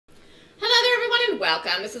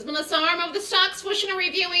welcome. This is Melissa Arm of the Stock Swoosh and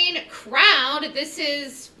Reviewing Crowd. This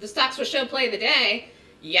is the Stock Swoosh Show Play of the Day.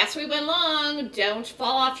 Yes, we went long. Don't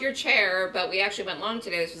fall off your chair, but we actually went long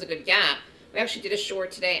today. This was a good gap. We actually did a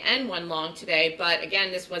short today and one long today, but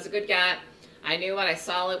again, this was a good gap. I knew it. I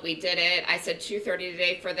saw it. We did it. I said 230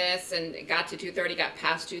 today for this, and it got to 230, got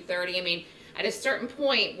past 230. I mean, at a certain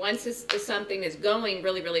point, once something is going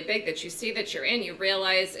really, really big that you see that you're in, you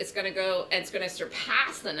realize it's going to go, and it's going to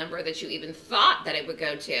surpass the number that you even thought that it would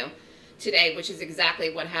go to today, which is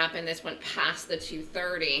exactly what happened. This went past the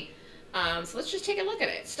 230. So let's just take a look at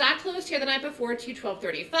it. Stock closed here the night before,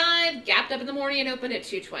 212.35, gapped up in the morning and opened at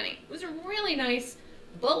 220. It was a really nice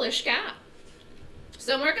bullish gap.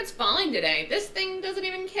 So market's falling today. This thing doesn't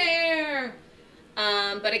even care.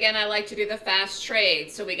 But again, I like to do the fast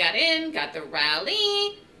trade. So we got in, got the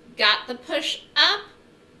rally, got the push up,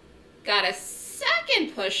 got a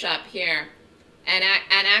second push up here. And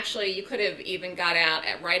actually, you could have even got out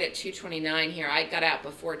at right at 229 here. I got out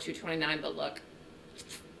before 229, but look,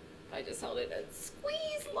 I just held it a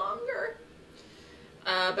squeeze longer.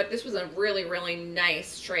 But this was a really, really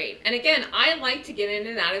nice trade. And again, I like to get in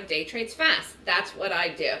and out of day trades fast. That's what I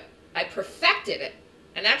do. I perfected it.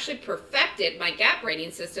 And actually perfected my gap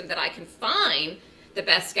rating system that I can find the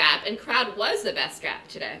best gap, and crowd was the best gap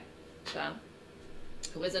today. So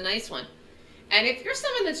it was a nice one. And if you're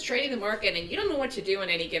someone that's trading the market and you don't know what to do on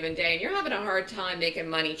any given day and you're having a hard time making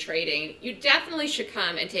money trading, you definitely should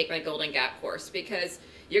come and take my Golden Gap course, because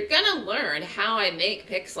you're going to learn how I make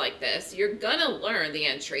picks like this. You're going to learn the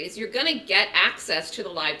entries. You're going to get access to the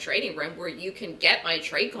live trading room where you can get my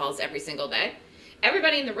trade calls every single day.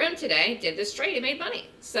 Everybody in the room today did this trade and made money.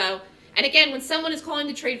 So, and again, when someone is calling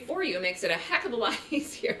to trade for you, it makes it a heck of a lot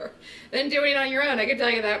easier than doing it on your own. I can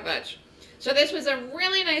tell you that much. So this was a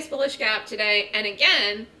really nice bullish gap today. And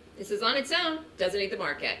again, this is on its own, doesn't need the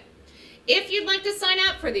market. If you'd like to sign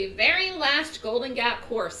up for the very last Golden Gap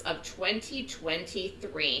course of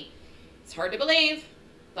 2023, it's hard to believe,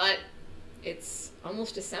 but it's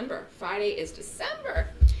almost December. Friday is December.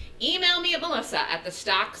 Email me at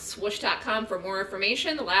melissa@thestockswoosh.com for more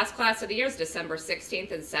information. The last class of the year is December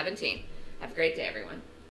 16th and 17th. Have a great day, everyone.